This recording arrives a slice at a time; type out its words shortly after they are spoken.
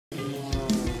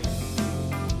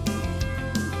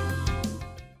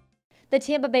The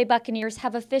Tampa Bay Buccaneers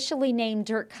have officially named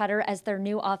Dirk Koetter as their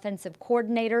new offensive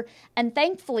coordinator, and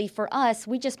thankfully for us,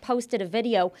 we just posted a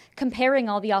video comparing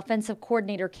all the offensive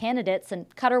coordinator candidates, and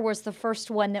Koetter was the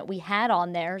first one that we had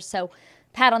on there, so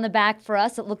pat on the back for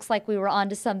us. It looks like we were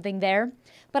onto something there.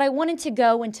 But I wanted to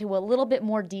go into a little bit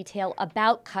more detail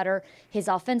about Koetter, his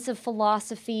offensive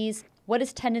philosophies, what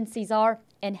his tendencies are,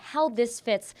 and how this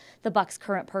fits the Bucs'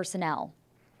 current personnel.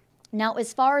 Now,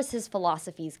 as far as his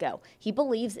philosophies go, he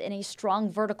believes in a strong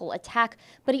vertical attack,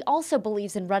 but he also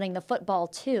believes in running the football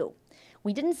too.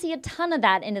 We didn't see a ton of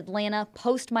that in Atlanta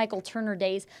post-Michael Turner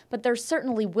days, but they're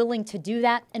certainly willing to do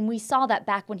that, and we saw that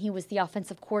back when he was the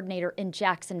offensive coordinator in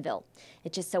Jacksonville.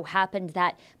 It just so happened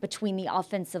that between the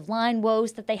offensive line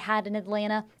woes that they had in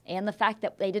Atlanta and the fact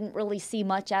that they didn't really see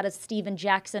much out of Steven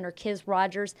Jackson or Kiz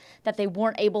Rogers, that they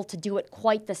weren't able to do it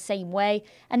quite the same way.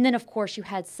 And then, of course, you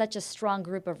had such a strong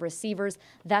group of receivers.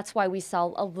 That's why we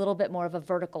saw a little bit more of a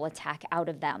vertical attack out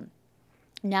of them.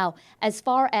 Now, as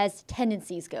far as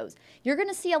tendencies goes, you're going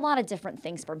to see a lot of different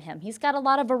things from him. He's got a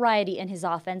lot of variety in his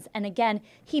offense, and again,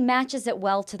 he matches it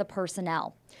well to the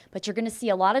personnel. But you're going to see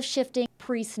a lot of shifting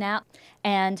pre-snap,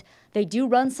 and they do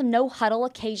run some no-huddle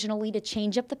occasionally to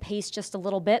change up the pace just a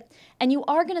little bit. And you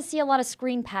are going to see a lot of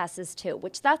screen passes too,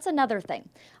 which that's another thing.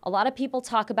 A lot of people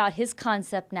talk about his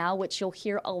concept now, which you'll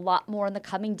hear a lot more in the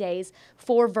coming days,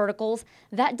 for verticals.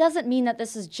 That doesn't mean that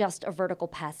this is just a vertical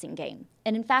passing game.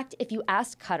 And in fact, if you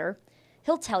ask Koetter,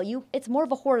 he'll tell you it's more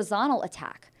of a horizontal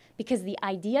attack, because the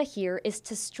idea here is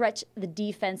to stretch the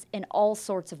defense in all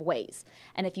sorts of ways.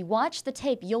 And if you watch the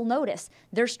tape, you'll notice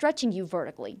they're stretching you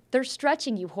vertically. They're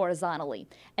stretching you horizontally.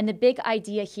 And the big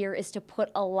idea here is to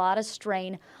put a lot of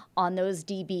strain on those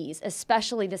DBs,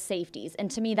 especially the safeties.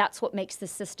 And to me, that's what makes the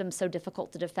system so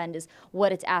difficult to defend, is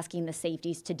what it's asking the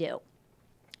safeties to do.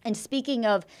 And speaking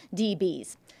of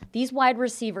DBs, these wide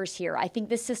receivers here, I think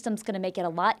this system's going to make it a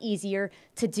lot easier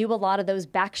to do a lot of those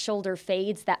back shoulder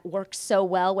fades that work so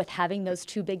well with having those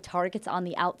two big targets on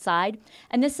the outside.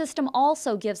 And this system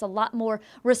also gives a lot more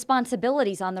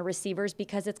responsibilities on the receivers,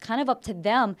 because it's kind of up to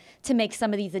them to make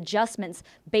some of these adjustments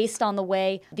based on the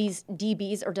way these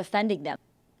DBs are defending them.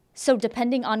 So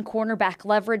depending on cornerback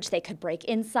leverage, they could break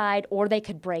inside or they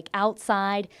could break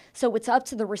outside. So it's up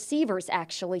to the receivers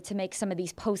actually to make some of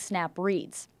these post-snap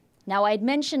reads. Now, I had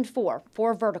mentioned four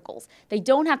verticals. They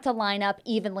don't have to line up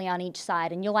evenly on each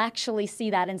side, and you'll actually see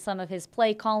that in some of his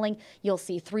play calling. You'll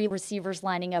see three receivers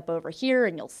lining up over here,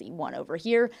 and you'll see one over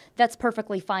here. That's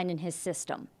perfectly fine in his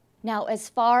system. Now, as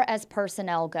far as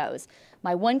personnel goes,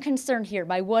 my one concern here,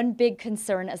 my one big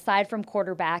concern aside from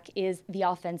quarterback, is the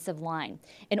offensive line.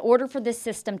 In order for this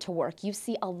system to work, you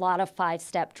see a lot of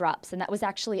five-step drops, and that was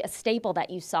actually a staple that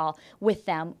you saw with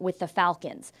them with the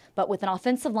Falcons. But with an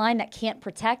offensive line that can't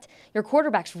protect, your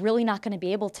quarterback's really not going to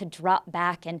be able to drop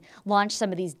back and launch some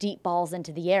of these deep balls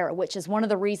into the air, which is one of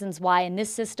the reasons why in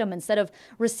this system, instead of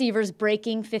receivers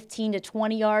breaking 15 to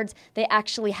 20 yards, they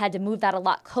actually had to move that a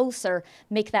lot closer,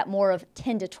 make that more of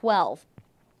 10 to 12.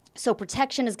 So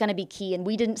protection is going to be key, and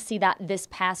we didn't see that this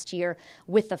past year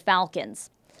with the Falcons.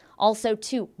 Also,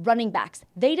 too, running backs.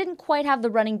 They didn't quite have the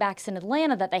running backs in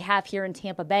Atlanta that they have here in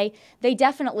Tampa Bay. They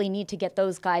definitely need to get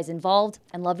those guys involved,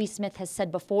 and Lovie Smith has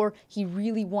said before he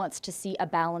really wants to see a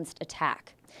balanced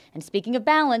attack. And speaking of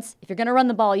balance, if you're going to run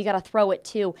the ball, you got to throw it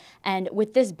too. And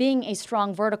with this being a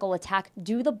strong vertical attack,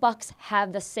 do the Bucs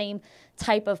have the same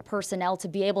type of personnel to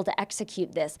be able to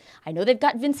execute this? I know they've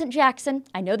got Vincent Jackson.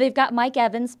 I know they've got Mike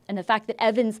Evans. And the fact that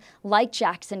Evans, like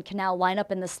Jackson, can now line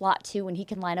up in the slot too, and he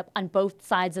can line up on both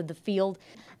sides of the field,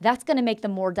 that's going to make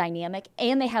them more dynamic.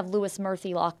 And they have Louis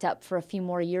Murphy locked up for a few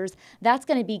more years. That's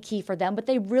going to be key for them. But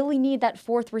they really need that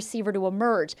fourth receiver to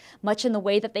emerge, much in the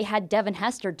way that they had Devin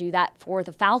Hester do that for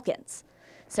the Falcons.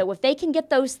 So if they can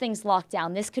get those things locked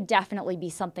down, this could definitely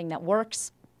be something that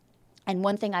works. And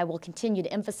one thing I will continue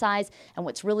to emphasize, and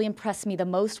what's really impressed me the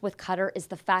most with Koetter, is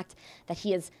the fact that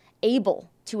he is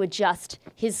able to adjust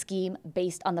his scheme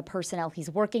based on the personnel he's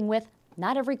working with.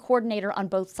 Not every coordinator on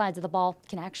both sides of the ball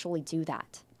can actually do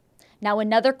that. Now,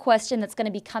 another question that's going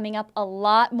to be coming up a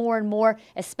lot more and more,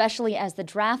 especially as the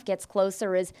draft gets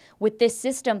closer, is with this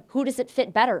system, who does it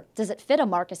fit better? Does it fit a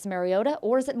Marcus Mariota,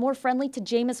 or is it more friendly to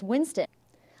Jameis Winston?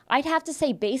 I'd have to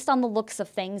say, based on the looks of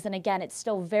things, and again, it's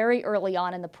still very early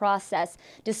on in the process,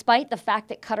 despite the fact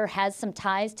that Koetter has some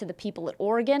ties to the people at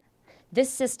Oregon,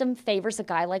 this system favors a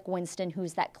guy like Winston,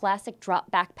 who's that classic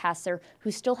drop-back passer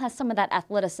who still has some of that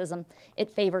athleticism.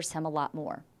 It favors him a lot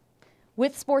more.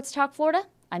 With Sports Talk Florida,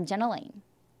 I'm Jenna Lane.